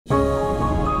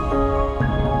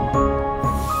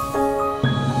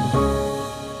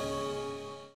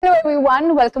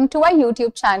everyone, welcome to our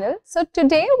YouTube channel. So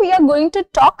today we are going to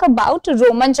talk about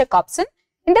Roman Jakobson.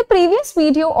 In the previous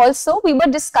video also we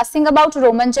were discussing about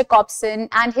Roman Jakobson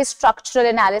and his structural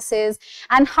analysis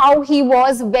and how he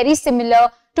was very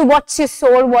similar to what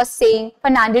Saussure was saying,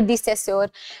 Fernandez de Saussure,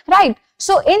 right?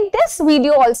 So in this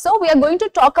video also we are going to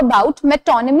talk about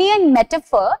metonymy and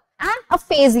metaphor and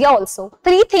aphasia also.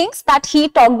 Three things that he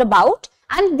talked about,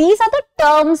 and these are the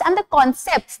terms and the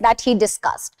concepts that he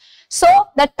discussed. So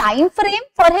the time frame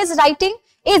for his writing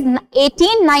is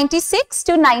 1896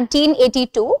 to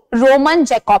 1982, Roman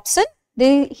Jakobson.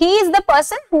 He is the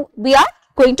person who we are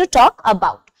going to talk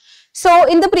about. So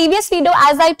in the previous video,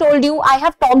 as I told you, I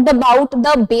have talked about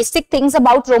the basic things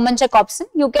about Roman Jakobson.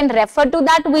 You can refer to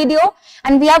that video,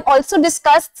 and we have also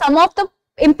discussed some of the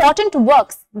important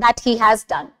works that he has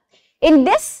done. In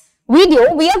this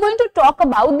video, we are going to talk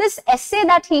about this essay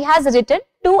that he has written,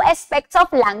 Two Aspects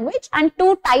of Language and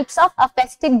Two Types of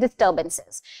Aphaistic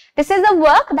Disturbances. This is a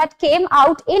work that came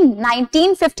out in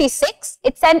 1956.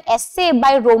 It's an essay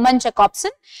by Roman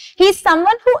Jakobson. He is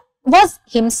someone who was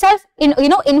himself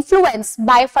influenced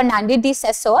by Fernandez de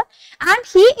Saussure, and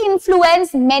he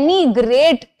influenced many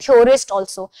great theorists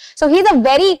also. So he is a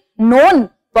very known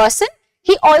person.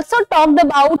 He also talked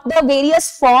about the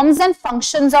various forms and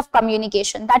functions of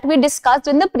communication that we discussed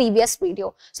in the previous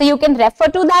video. So you can refer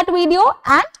to that video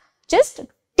and just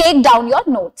take down your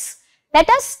notes. Let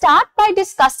us start by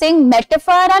discussing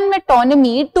metaphor and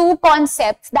metonymy, two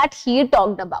concepts that he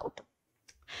talked about.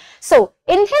 So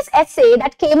in his essay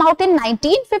that came out in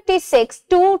 1956,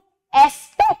 Two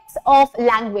Aspects of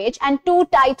Language and Two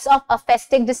Types of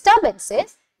Aphaistic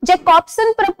Disturbances,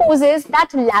 Jakobson proposes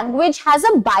that language has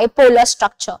a bipolar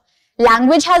structure.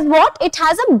 Language has what? It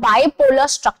has a bipolar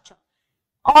structure.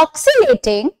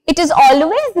 Oscillating, it is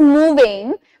always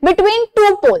moving between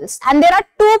two poles, and there are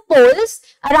two poles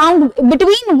around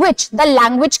between which the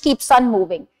language keeps on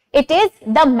moving. It is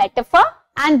the metaphor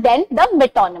and then the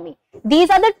metonymy.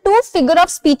 These are the two figure of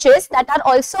speeches that are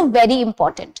also very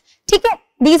important. Okay?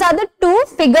 These are the two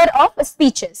figure of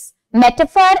speeches,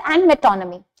 metaphor and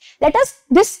metonymy. Let us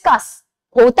discuss.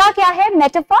 होता क्या है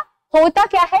metaphor? होता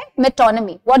क्या है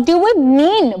metonymy? What do we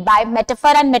mean by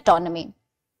metaphor and metonymy?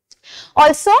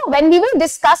 Also, when we will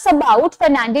discuss about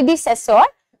Fernandez de Saussure,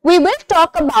 we will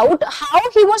talk about how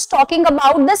he was talking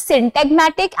about the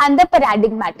syntagmatic and the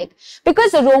paradigmatic,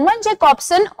 because Roman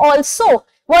Jakobson also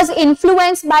was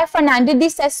influenced by Fernandez de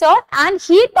Saussure, and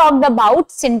he talked about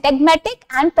syntagmatic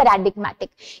and paradigmatic.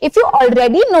 If you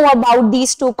already know about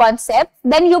these two concepts,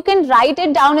 then you can write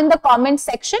it down in the comment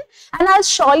section and I'll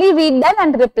surely read them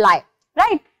and reply,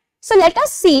 right? So let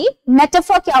us see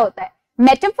metaphor kya hota hai.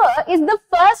 Metaphor is the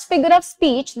first figure of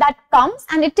speech that comes,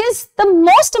 and it is the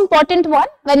most important one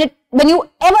when you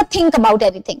ever think about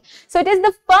anything. So it is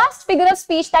the first figure of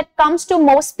speech that comes to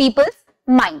most people's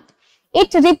mind.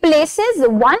 It replaces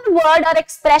one word or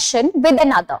expression with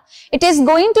another. It is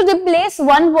going to replace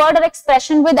one word or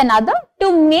expression with another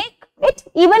to make it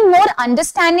even more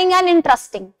understanding and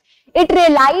interesting. It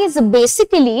relies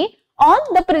basically on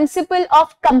the principle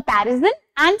of comparison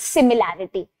and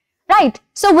similarity, right?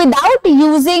 So without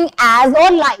using as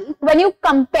or like, when you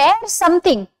compare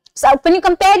something, so when you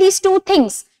compare these two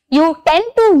things, you tend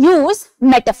to use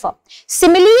metaphor.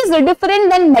 Simile is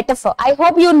different than metaphor. I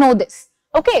hope you know this.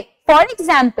 Okay, for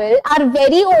example, our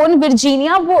very own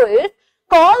Virginia Woolf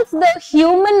calls the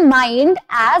human mind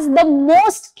as the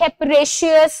most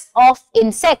capricious of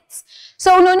insects.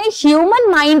 So उन्होंने human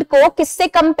mind को किससे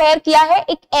compare किया है?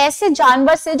 एक ऐसे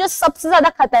जानवर से जो सबसे ज़्यादा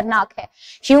खतरनाक है.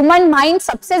 Human mind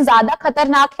सबसे ज़्यादा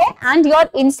खतरनाक है, and your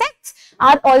insects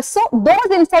are also,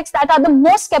 those insects that are the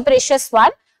most capricious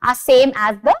one are same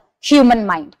as the human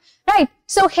mind. Right.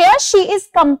 So here she is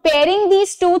comparing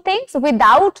these two things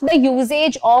without the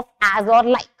usage of as or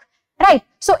like. Right.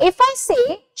 So if I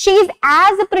say she is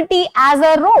as pretty as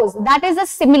a rose, that is a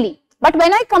simile. But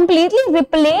when I completely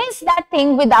replace that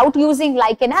thing without using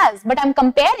like and as, but I'm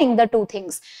comparing the two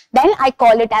things, then I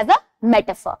call it as a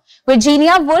metaphor.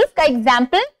 Virginia Woolf का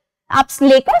example आप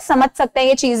लेकर समझ सकते हैं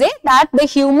ये चीजें, that the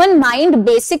human mind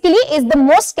basically is the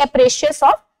most capricious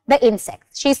of the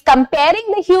insects. She is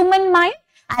comparing the human mind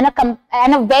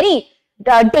and a very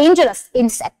dangerous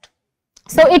insect.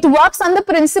 So it works on the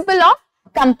principle of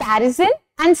comparison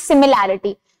and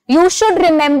similarity. You should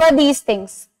remember these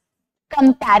things.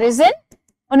 Comparison,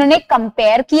 उन्होंने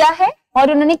compare किया है,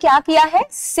 और उन्होंने क्या किया है?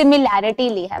 Similarity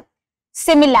ली है.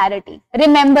 Similarity.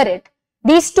 Remember it.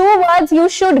 These two words you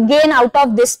should gain out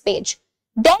of this page.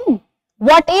 Then,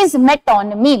 what is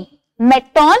metonymy?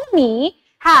 Metonymy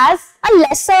has a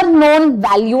lesser known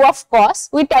value, of course.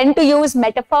 We tend to use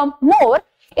metaphor more.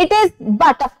 It is,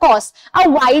 but of course, a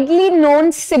widely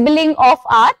known sibling of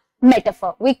our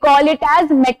metaphor. We call it as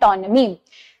metonymy.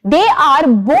 They are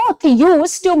both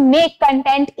used to make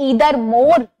content either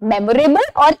more memorable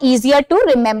or easier to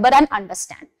remember and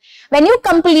understand. When you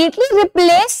completely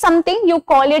replace something, you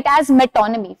call it as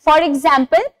metonymy. For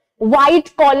example,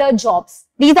 white collar jobs.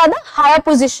 These are the higher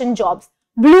position jobs.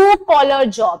 Blue collar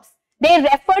jobs. They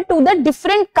refer to the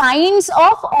different kinds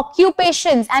of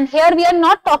occupations, and here we are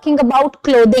not talking about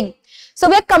clothing. So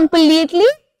we are completely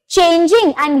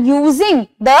changing and using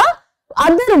the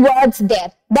other words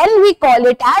there. Then we call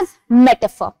it as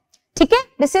metaphor. Okay?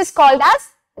 This is called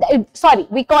as,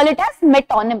 we call it as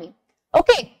metonymy.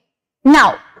 Okay?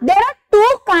 Now, there are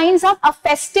two kinds of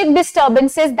aphaistic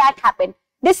disturbances that happen.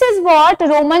 This is what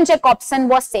Roman Jakobson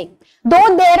was saying.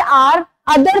 Though there are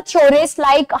other theorists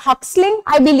like Huxley,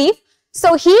 I believe.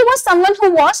 So he was someone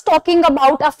who was talking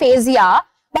about aphasia,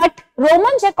 but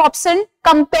Roman Jakobson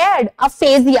compared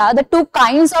aphasia, the two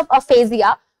kinds of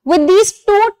aphasia, with these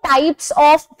two types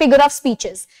of figure of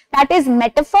speeches, that is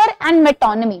metaphor and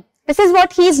metonymy. This is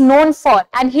what he is known for,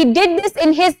 and he did this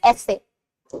in his essay,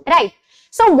 right?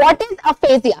 So what is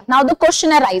aphasia? Now the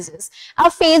question arises,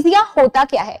 aphasia hota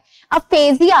kya hai?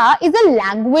 Aphasia is a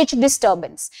language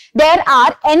disturbance. There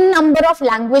are n number of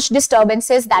language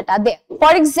disturbances that are there.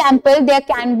 For example, there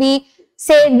can be,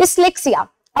 say, dyslexia.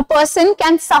 A person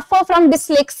can suffer from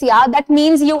dyslexia. That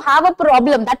means you have a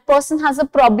problem. That person has a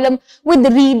problem with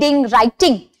reading,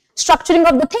 writing, structuring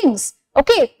of the things,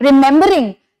 okay,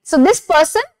 remembering. So this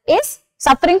person is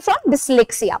suffering from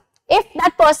dyslexia. If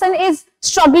that person is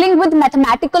struggling with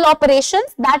mathematical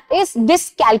operations, that is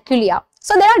dyscalculia.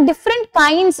 So there are different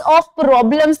kinds of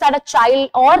problems that a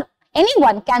child or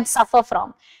anyone can suffer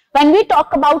from. When we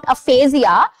talk about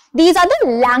aphasia, these are the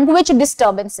language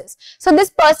disturbances. So this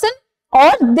person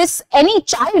or any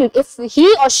child, if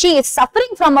he or she is suffering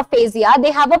from aphasia,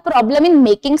 they have a problem in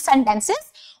making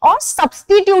sentences or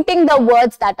substituting the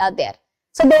words that are there.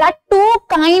 So there are two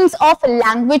kinds of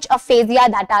language aphasia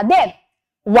that are there.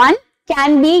 One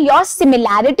can be your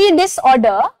similarity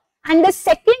disorder, and the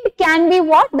second can be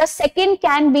what? The second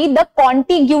can be the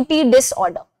contiguity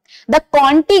disorder. The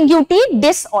contiguity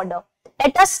disorder.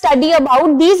 Let us study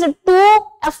about these two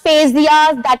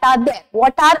aphasias that are there.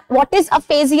 What is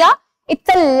aphasia? It's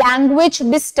a language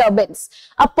disturbance.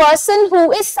 A person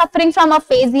who is suffering from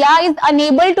aphasia is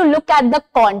unable to look at the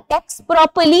context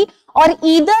properly, or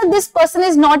either this person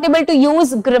is not able to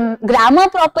use grammar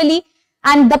properly,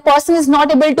 and the person is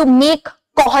not able to make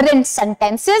coherent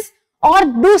sentences or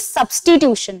do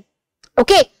substitution.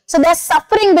 Okay, so they are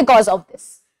suffering because of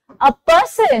this. A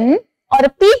person or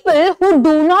people who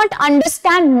do not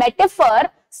understand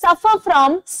metaphor suffer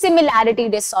from similarity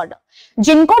disorder.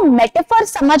 जिनको metaphor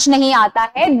समझ नहीं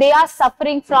आता है, they are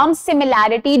suffering from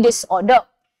similarity disorder.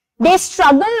 They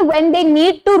struggle when they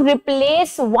need to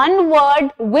replace one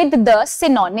word with the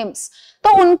synonyms. तो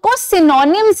उनको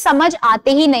synonyms समझ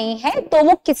आते ही नहीं है, तो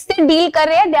वो किससे डील कर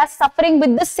रहे हैं? They are suffering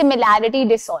with the similarity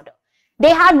disorder. They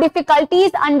have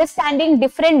difficulties understanding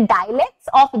different dialects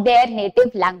of their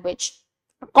native language.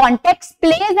 Context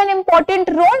plays an important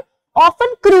role, often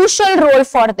crucial role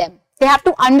for them. They have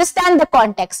to understand the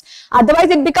context.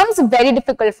 Otherwise, it becomes very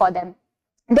difficult for them.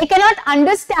 They cannot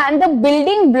understand the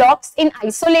building blocks in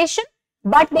isolation,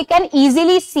 but they can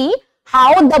easily see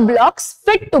how the blocks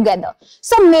fit together.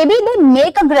 So maybe they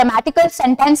make a grammatical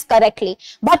sentence correctly,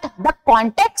 but the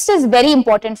context is very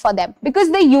important for them,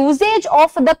 because the usage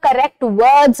of the correct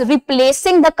words,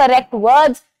 replacing the correct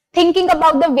words, thinking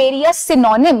about the various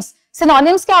synonyms.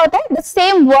 Synonyms क्या होता है? The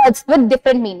same words with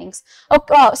different meanings.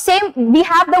 Okay, we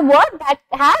have the word that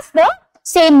has the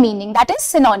same meaning, that is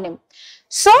synonym.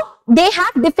 So they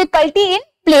have difficulty in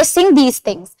placing these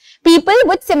things. People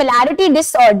with similarity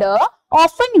disorder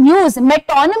often use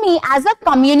metonymy as a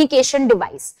communication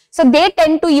device. So they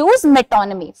tend to use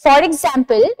metonymy. For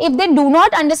example, if they do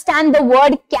not understand the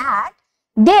word cat,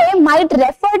 they might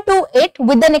refer to it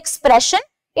with an expression,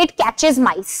 it catches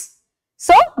mice.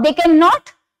 So they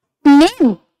cannot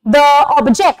name the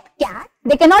object cat.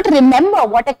 They cannot remember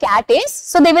what a cat is.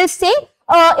 So they will say,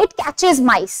 it catches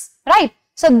mice, right?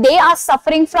 So they are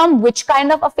suffering from which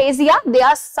kind of aphasia? They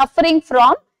are suffering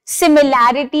from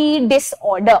similarity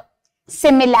disorder.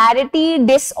 Similarity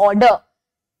disorder.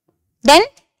 Then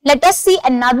let us see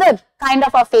another kind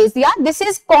of aphasia. This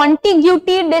is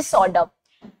contiguity disorder.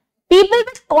 People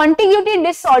with contiguity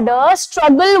disorder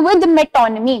struggle with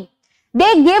metonymy.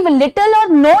 They give little or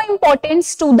no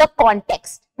importance to the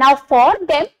context. Now for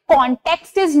them,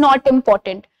 context is not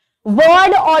important.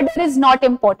 Word order is not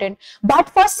important. But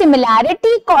for similarity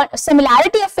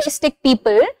aphaistic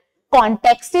people,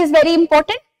 context is very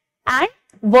important and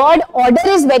word order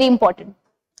is very important.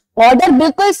 Order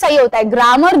बिल्कुल सही होता है.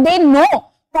 Grammar they know,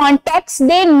 context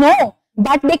they know,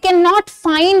 but they cannot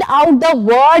find out the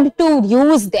word to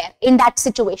use there in that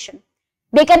situation.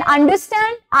 They can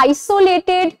understand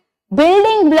isolated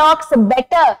building blocks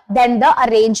better than the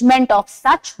arrangement of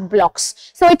such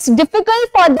blocks. So it's difficult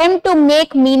for them to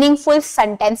make meaningful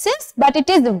sentences, but it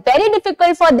is very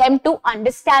difficult for them to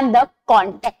understand the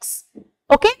context.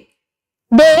 Okay?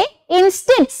 They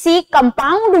instead see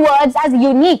compound words as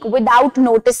unique without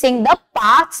noticing the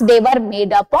parts they were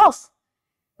made up of.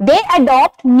 They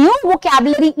adopt new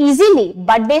vocabulary easily,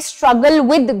 but they struggle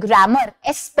with grammar.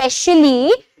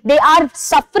 Especially, they are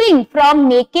suffering from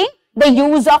making the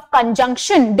use of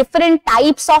conjunction, different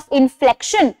types of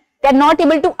inflection. They are not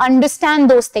able to understand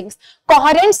those things.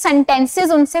 Coherent sentences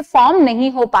उनसे form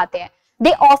नहीं हो पाते हैं.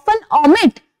 They often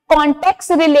omit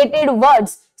context-related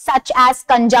words such as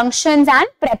conjunctions and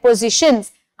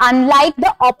prepositions, unlike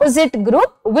the opposite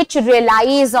group which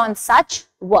relies on such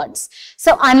words.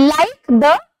 So, unlike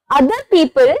the other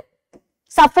people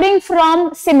suffering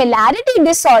from similarity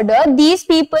disorder, these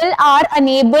people are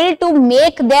unable to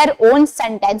make their own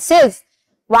sentences.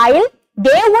 While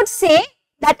they would say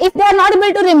that if they are not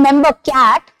able to remember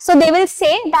cat, so they will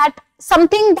say that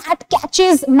something that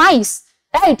catches mice,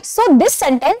 right? So this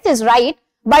sentence is right,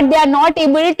 but they are not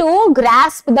able to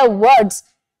grasp the words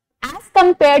as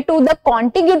compared to the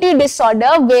contiguity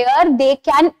disorder where they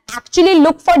can actually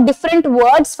look for different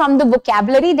words from the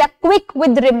vocabulary. They are quick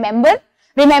with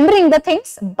remembering the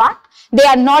things, but they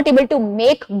are not able to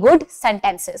make good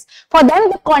sentences. For them,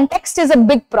 the context is a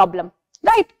big problem,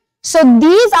 right? So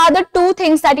these are the two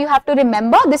things that you have to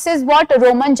remember. This is what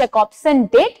Roman Jakobson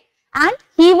did, and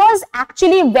he was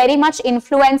actually very much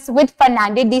influenced with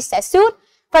Fernandez de Saussure.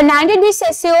 Fernandez de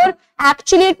Saussure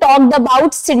actually talked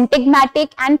about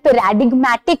syntagmatic and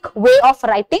paradigmatic way of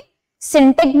writing.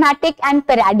 Syntagmatic and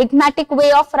paradigmatic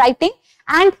way of writing.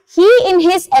 And he in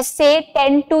his essay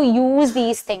tend to use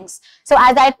these things. So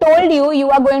as I told you, you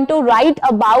are going to write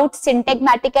about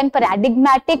syntagmatic and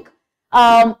paradigmatic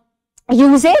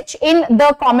usage in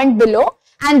the comment below.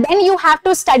 And then you have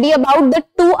to study about the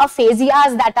two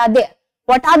aphasias that are there.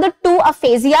 What are the two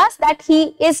aphasias that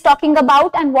he is talking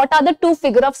about and what are the two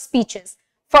figure of speeches?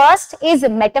 First is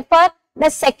metaphor, the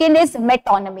second is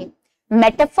metonymy.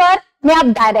 Metaphor में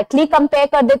आप directly compare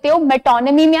कर देते हो,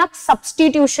 metonymy में आप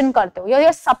substitution करते हो.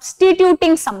 You're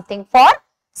substituting something for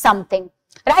something,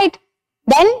 right?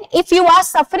 Then if you are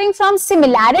suffering from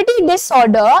similarity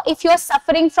disorder,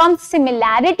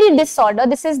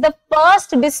 this is the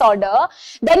first disorder,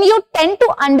 then you tend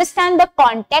to understand the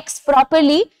context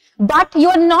properly, but you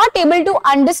are not able to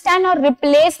understand or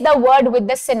replace the word with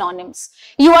the synonyms.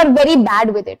 You are very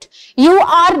bad with it. You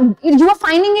are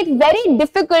finding it very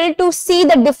difficult to see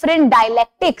the different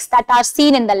dialectics that are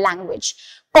seen in the language.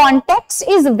 Context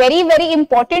is very, very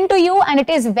important to you and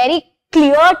it is very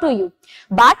clear to you.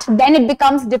 But then it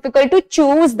becomes difficult to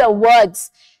choose the words.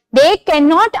 They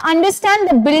cannot understand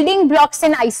the building blocks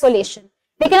in isolation.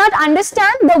 They cannot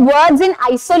understand the words in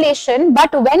isolation,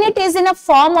 but when it is in a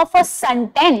form of a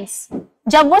sentence,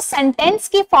 जब वो sentence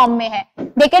की form में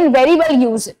है, they can very well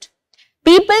use it.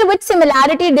 People with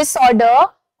similarity disorder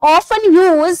often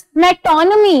use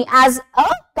metonymy as a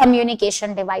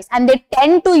communication device and they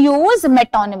tend to use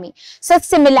metonymy. So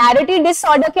similarity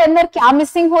disorder के अंदर क्या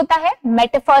missing होता है?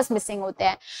 Metaphors missing होते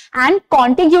हैं. And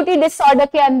contiguity disorder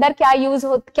के अंदर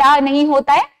क्या नहीं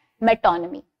होता है?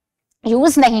 Metonymy.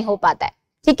 Use नहीं हो पाता है.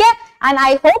 ठीक है? And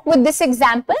I hope with this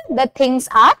example the things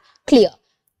are clear.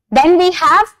 Then we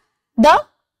have the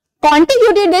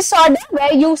contiguity disorder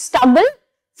where you struggle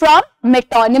from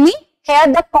metonymy. Here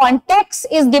the context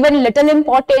is given little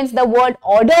importance, the word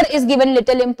order is given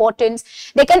little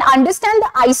importance. They can understand the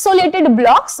isolated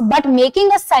blocks, but making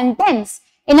a sentence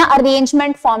in an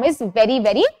arrangement form is very,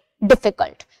 very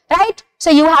difficult, right?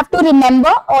 So you have to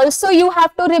remember, also you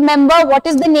have to remember what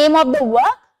is the name of the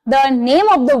work. The name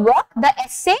of the work, the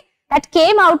essay that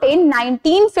came out in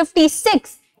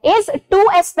 1956 is Two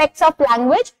Aspects of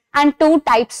Language and Two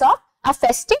Types of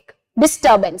Aphastic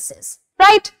Disturbances,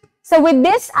 right? So with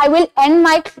this, I will end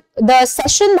the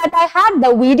session that I had,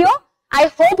 the video.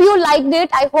 I hope you liked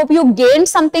it. I hope you gained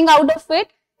something out of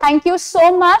it. Thank you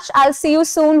so much. I'll see you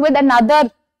soon with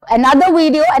another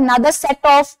video, another set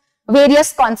of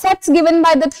various concepts given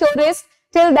by the theorist.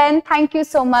 Till then, thank you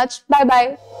so much.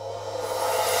 Bye-bye.